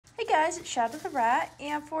guys, it's Shadow the Rat,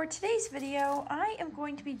 and for today's video, I am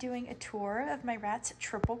going to be doing a tour of my rat's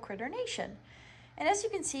triple critter nation. And as you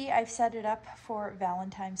can see, I've set it up for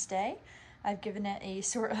Valentine's Day. I've given it a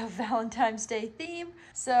sort of Valentine's Day theme.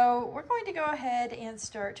 So we're going to go ahead and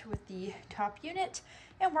start with the top unit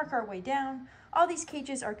and work our way down. All these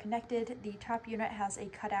cages are connected. The top unit has a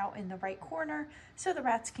cutout in the right corner, so the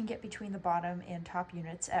rats can get between the bottom and top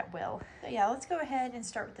units at will. So yeah, let's go ahead and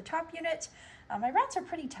start with the top unit. My rats are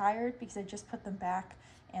pretty tired because I just put them back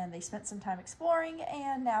and they spent some time exploring,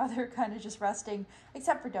 and now they're kind of just resting,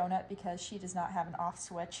 except for Donut because she does not have an off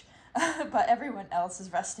switch, but everyone else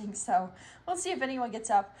is resting. So we'll see if anyone gets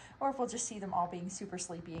up or if we'll just see them all being super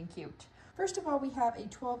sleepy and cute. First of all, we have a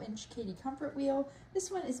 12-inch Katie Comfort Wheel. This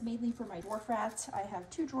one is mainly for my dwarf rats. I have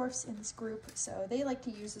two dwarfs in this group, so they like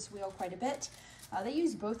to use this wheel quite a bit. They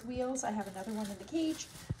use both wheels. I have another one in the cage.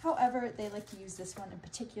 However, they like to use this one in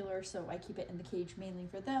particular, so I keep it in the cage mainly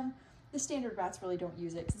for them. The standard rats really don't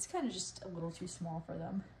use it because it's kind of just a little too small for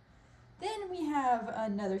them. Then we have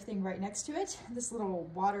another thing right next to it, this little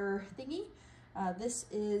water thingy. This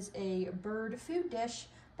is a bird food dish,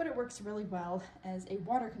 but it works really well as a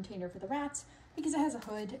water container for the rats because it has a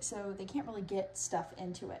hood, so they can't really get stuff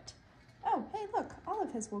into it. Oh, hey, look,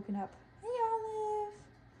 Olive has woken up. Hey,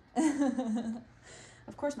 Olive!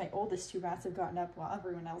 Of course, my oldest two rats have gotten up while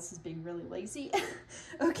everyone else is being really lazy.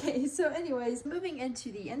 Okay, so anyways, moving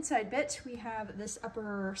into the inside bit, we have this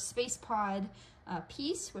upper space pod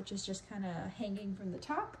piece, which is just kind of hanging from the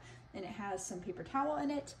top, and it has some paper towel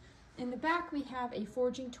in it. In the back, we have a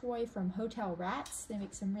forging toy from Hotel Rats. They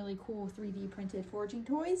make some really cool 3D printed forging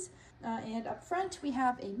toys. And up front, we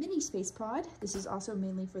have a mini space pod. This is also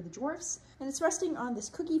mainly for the dwarfs. And it's resting on this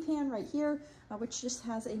cookie pan right here, which just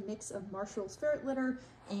has a mix of Marshall's ferret litter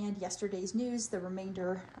and yesterday's news, the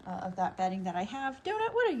remainder of that bedding that I have.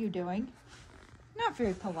 Donut, what are you doing? Not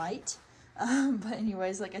very polite. But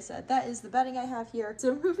anyways, like I said, that is the bedding I have here.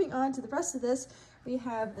 So moving on to the rest of this, we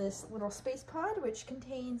have this little space pod, which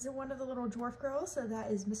contains one of the little dwarf girls, so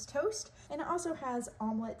that is Miss Toast. And it also has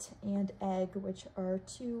Omelette and Egg, which are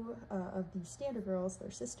two of the standard girls,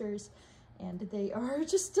 they're sisters. And they are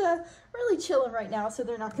just really chilling right now, so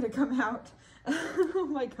they're not going to come out. Oh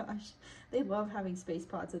my gosh. They love having space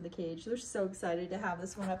pods in the cage. They're so excited to have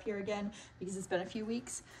this one up here again because it's been a few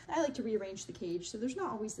weeks. I like to rearrange the cage so there's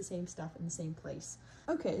not always the same stuff in the same place.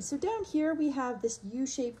 Okay, so down here we have this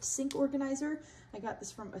U-shaped sink organizer. I got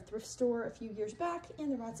this from a thrift store a few years back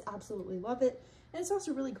and the rats absolutely love it. And it's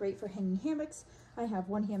also really great for hanging hammocks. I have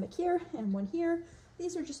one hammock here and one here.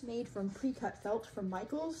 These are just made from pre-cut felt from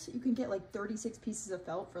Michael's. You can get like 36 pieces of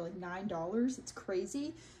felt for like $9. It's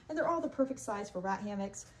crazy. And they're all the perfect size for rat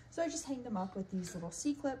hammocks. So I just hang them up with these little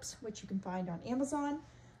C-clips, which you can find on Amazon.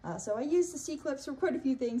 So I use the C-clips for quite a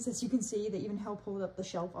few things, as you can see. They even help hold up the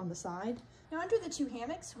shelf on the side. Now under the two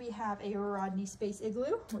hammocks, we have a Rodney Space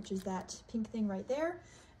Igloo, which is that pink thing right there.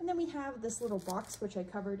 And then we have this little box, which I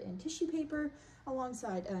covered in tissue paper,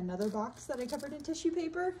 alongside another box that I covered in tissue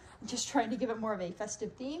paper. I'm just trying to give it more of a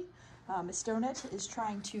festive theme. Miss Donut is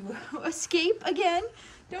trying to escape again.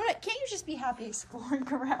 Donut, can't you just be happy exploring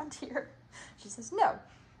around here? She says, no.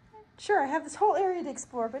 Sure, I have this whole area to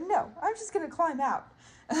explore, but no, I'm just gonna climb out.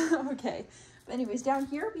 Okay, but anyways, down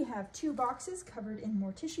here we have two boxes covered in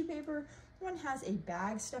more tissue paper. One has a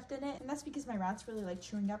bag stuffed in it, and that's because my rats really like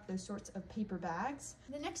chewing up those sorts of paper bags.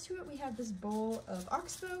 And then next to it, we have this bowl of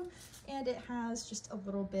oxbow, and it has just a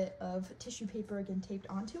little bit of tissue paper again taped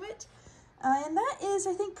onto it. And that is,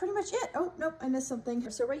 I think, pretty much it. Oh, nope, I missed something.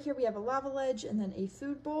 So right here we have a lava ledge and then a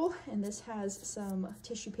food bowl, and this has some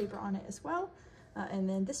tissue paper on it as well. And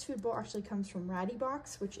then this food bowl actually comes from Ratty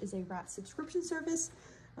Box, which is a rat subscription service.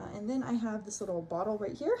 And then I have this little bottle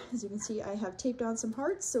right here. As you can see, I have taped on some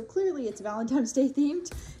hearts. So clearly it's Valentine's Day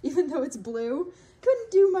themed, even though it's blue.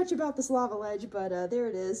 Couldn't do much about this lava ledge, but there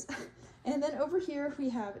it is. And then over here, we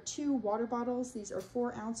have two water bottles. These are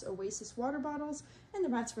 4-ounce Oasis water bottles, and the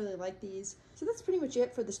rats really like these. So that's pretty much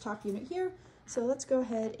it for this top unit here. So let's go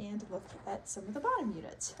ahead and look at some of the bottom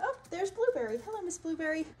units. Oh, there's Blueberry. Hello, Miss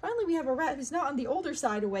Blueberry. Finally, we have a rat who's not on the older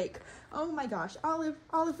side awake. Oh my gosh, Olive,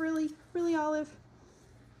 really, Olive?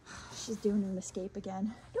 She's doing an escape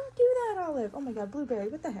again. Don't do that, Olive. Oh my God, Blueberry,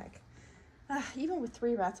 what the heck? Even with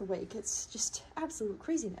 3 rats awake, it's just absolute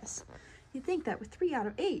craziness. You'd think that with 3 out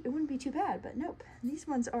of 8, it wouldn't be too bad, but nope. These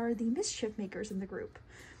ones are the mischief makers in the group.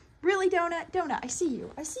 Really, Donut? Donut, I see you.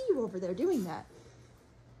 I see you over there doing that.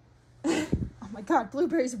 Oh my God,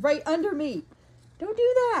 Blueberry's right under me. Don't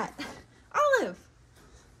do that. Olive!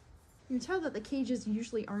 You can tell that the cages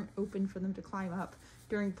usually aren't open for them to climb up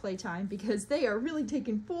during playtime because they are really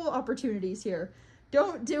taking full opportunities here.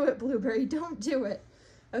 Don't do it, Blueberry, don't do it.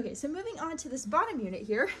 Okay, so moving on to this bottom unit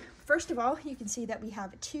here. First of all, you can see that we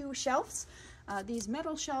have 2 shelves. These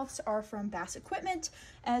metal shelves are from Bass Equipment,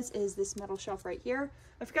 as is this metal shelf right here.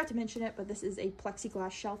 I forgot to mention it, but this is a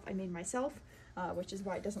plexiglass shelf I made myself, which is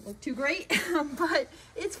why it doesn't look too great, but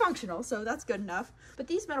it's functional, so that's good enough. But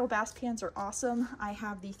these metal bass pans are awesome. I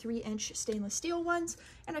have the 3-inch stainless steel ones,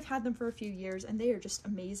 and I've had them for a few years, and they are just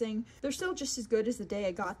amazing. They're still just as good as the day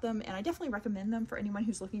I got them, and I definitely recommend them for anyone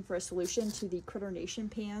who's looking for a solution to the Critter Nation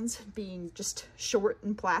pans being just short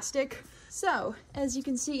and plastic. So, as you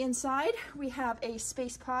can see inside, we have a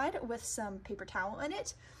space pod with some paper towel in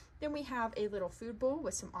it. Then we have a little food bowl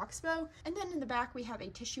with some oxbow. And then in the back, we have a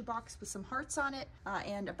tissue box with some hearts on it.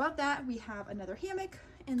 And above that, we have another hammock.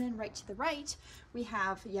 And then right to the right, we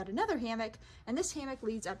have yet another hammock. And this hammock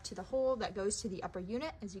leads up to the hole that goes to the upper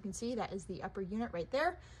unit. As you can see, that is the upper unit right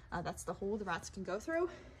there. That's the hole the rats can go through.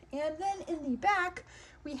 And then in the back,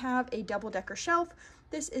 we have a double-decker shelf.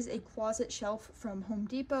 This is a closet shelf from Home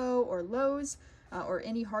Depot or Lowe's. Or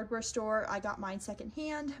any hardware store. I got mine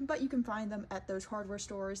secondhand, but you can find them at those hardware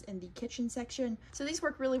stores in the kitchen section. So these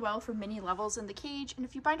work really well for many levels in the cage, and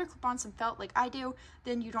if you binder clip on some felt like I do,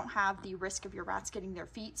 then you don't have the risk of your rats getting their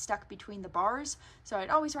feet stuck between the bars. So I'd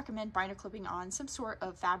always recommend binder clipping on some sort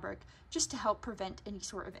of fabric just to help prevent any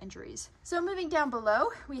sort of injuries. So moving down below,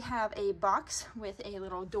 we have a box with a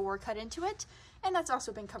little door cut into it, and that's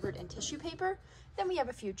also been covered in tissue paper. Then we have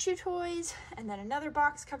a few chew toys, and then another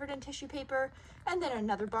box covered in tissue paper, and then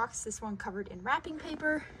another box, this one covered in wrapping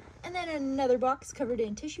paper, and then another box covered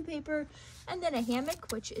in tissue paper, and then a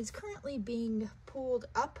hammock, which is currently being pulled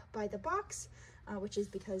up by the box, which is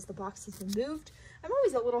because the box has been moved. I'm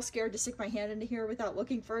always a little scared to stick my hand into here without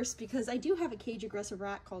looking first because I do have a cage-aggressive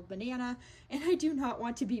rat called Banana, and I do not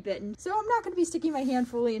want to be bitten. So I'm not going to be sticking my hand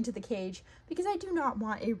fully into the cage because I do not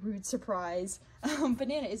want a rude surprise.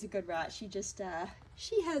 Banana is a good rat. She just,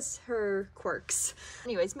 she has her quirks.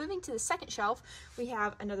 Anyways, moving to the second shelf, we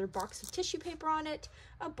have another box of tissue paper on it,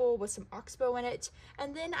 a bowl with some oxbow in it,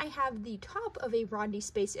 and then I have the top of a Rodney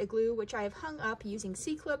Space Igloo, which I have hung up using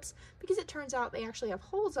C-clips because it turns out they actually have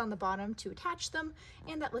holes on the bottom to attach them,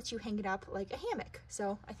 and that lets you hang it up like a hammock.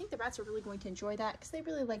 So I think the rats are really going to enjoy that because they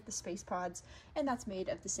really like the space pods, and that's made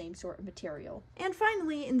of the same sort of material. And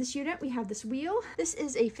finally, in this unit, we have this wheel. This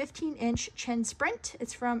is a 15-inch Chen Sprint.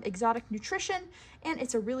 It's from Exotic Nutrition, and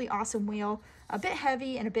it's a really awesome wheel. A bit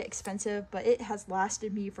heavy and a bit expensive, but it has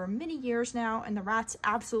lasted me for many years now, and the rats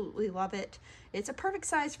absolutely love it. It's a perfect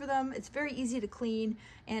size for them, it's very easy to clean,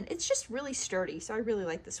 and it's just really sturdy, so I really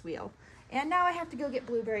like this wheel. And now I have to go get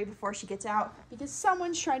Blueberry before she gets out, because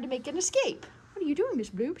someone's trying to make an escape. What are you doing, Miss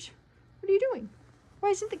Bloobs? What are you doing?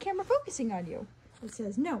 Why isn't the camera focusing on you? It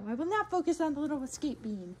says, no, I will not focus on the little escape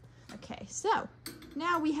bean. Okay, so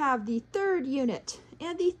now we have the third unit,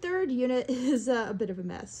 and the third unit is a bit of a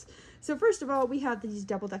mess. So first of all, we have these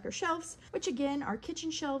double-decker shelves, which again are kitchen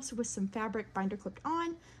shelves with some fabric binder clipped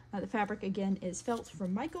on. The fabric again is felt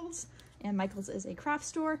from Michaels, and Michaels is a craft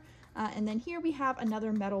store. And then here we have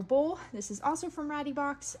another metal bowl. This is also from Ratty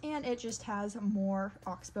Box, and it just has more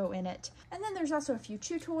oxbow in it. And then there's also a few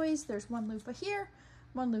chew toys. There's one loofah here,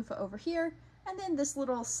 one loofah over here, and then this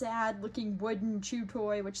little sad looking wooden chew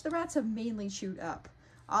toy, which the rats have mainly chewed up.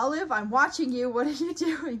 Olive, I'm watching you. What are you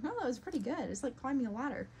doing? Oh, that was pretty good. It's like climbing a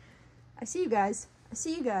ladder. I see you guys. I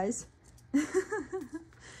see you guys.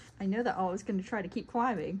 I know that Olive's going to try to keep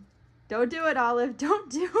climbing. Don't do it, Olive.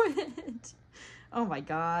 Don't do it. Oh my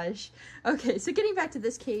gosh. Okay, so getting back to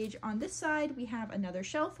this cage, on this side we have another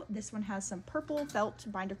shelf. This one has some purple felt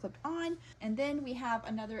binder clipped on. And then we have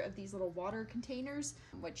another of these little water containers,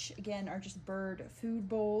 which again are just bird food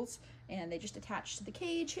bowls, and they just attach to the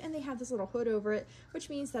cage, and they have this little hood over it, which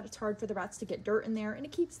means that it's hard for the rats to get dirt in there, and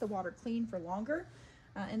it keeps the water clean for longer.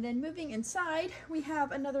 And then moving inside, we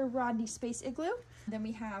have another Rodney Space Igloo. Then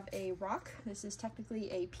we have a rock. This is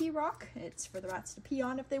technically a pee rock. It's for the rats to pee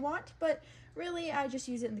on if they want, but really I just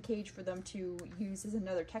use it in the cage for them to use as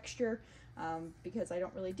another texture because I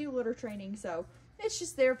don't really do litter training, so it's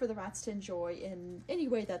just there for the rats to enjoy in any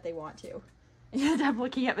way that they want to. And I'm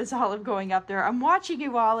looking at Miss Olive going up there. I'm watching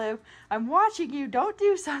you, Olive. I'm watching you. Don't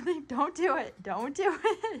do something. Don't do it. Don't do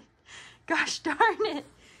it. Gosh darn it.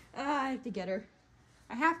 I have to get her.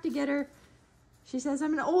 I have to get her. She says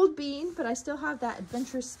I'm an old bean, but I still have that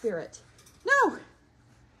adventurous spirit. No!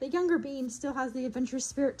 The younger bean still has the adventurous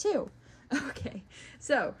spirit too. Okay,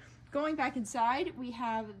 so Going back inside, we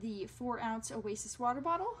have the 4-ounce Oasis water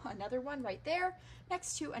bottle, another one right there,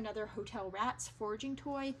 next to another Hotel Rats foraging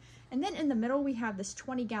toy. And then in the middle, we have this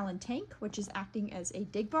 20-gallon tank, which is acting as a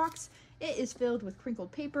dig box. It is filled with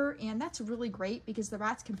crinkled paper, and that's really great because the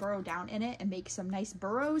rats can burrow down in it and make some nice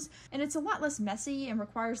burrows. And it's a lot less messy and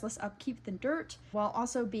requires less upkeep than dirt, while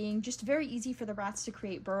also being just very easy for the rats to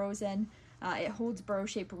create burrows in. It holds burrow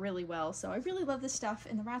shape really well, so I really love this stuff,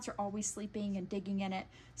 and the rats are always sleeping and digging in it,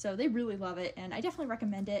 so they really love it, and I definitely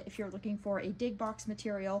recommend it if you're looking for a dig box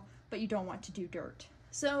material, but you don't want to do dirt.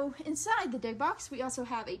 So inside the dig box, we also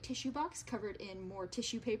have a tissue box covered in more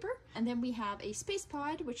tissue paper, and then we have a space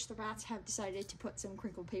pod, which the rats have decided to put some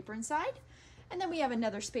crinkled paper inside. And then we have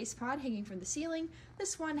another space pod hanging from the ceiling.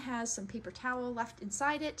 This one has some paper towel left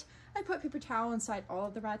inside it. I put paper towel inside all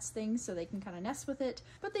of the rats' things so they can kind of nest with it,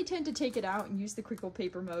 but they tend to take it out and use the crinkled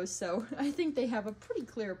paper most, so I think they have a pretty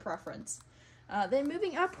clear preference. Then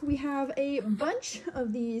moving up, we have a bunch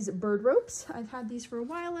of these bird ropes. I've had these for a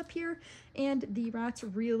while up here, and the rats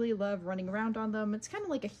really love running around on them. It's kind of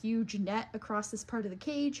like a huge net across this part of the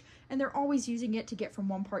cage, and they're always using it to get from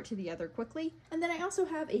one part to the other quickly. And then I also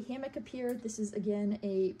have a hammock up here. This is, again,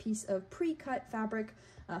 a piece of pre-cut fabric,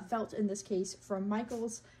 felt in this case from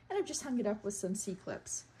Michaels, and I've just hung it up with some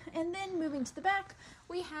C-clips. And then moving to the back,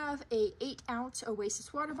 we have a 8-ounce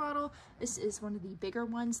Oasis water bottle. This is one of the bigger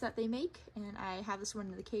ones that they make, and I have this one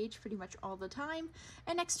in the cage pretty much all the time.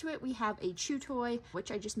 And next to it, we have a chew toy,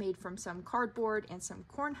 which I just made from some cardboard and some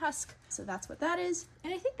corn husk. So that's what that is.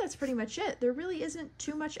 And I think that's pretty much it. There really isn't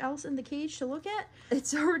too much else in the cage to look at.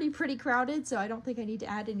 It's already pretty crowded, so I don't think I need to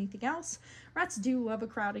add anything else. Rats do love a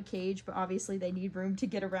crowded cage, but obviously they need room to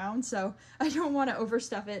get around, so I don't want to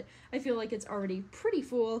overstuff it. I feel like it's already pretty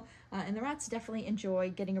full, and the rats definitely enjoy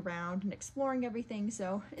getting around and exploring everything,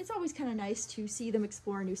 so it's always kind of nice to see them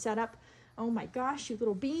explore a new setup. Oh my gosh, you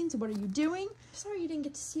little beans, what are you doing? Sorry you didn't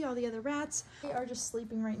get to see all the other rats. They are just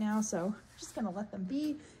sleeping right now, so I'm just gonna let them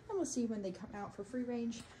be, and we'll see when they come out for free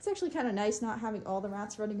range. It's actually kind of nice not having all the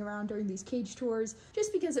rats running around during these cage tours,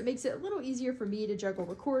 just because it makes it a little easier for me to juggle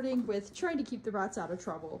recording with trying to keep the rats out of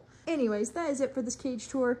trouble. Anyways, that is it for this cage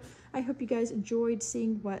tour. I hope you guys enjoyed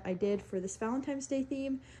seeing what I did for this Valentine's Day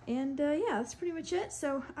theme, and yeah, that's pretty much it.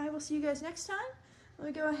 So I will see you guys next time. Let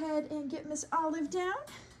me go ahead and get Miss Olive down.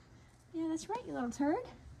 Yeah, that's right, you little turd.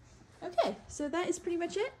 Okay, so that is pretty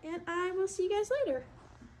much it, and I will see you guys later.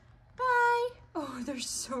 Bye! Oh, they're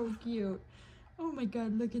so cute. Oh my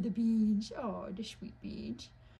god, look at the beans. Oh, the sweet beans.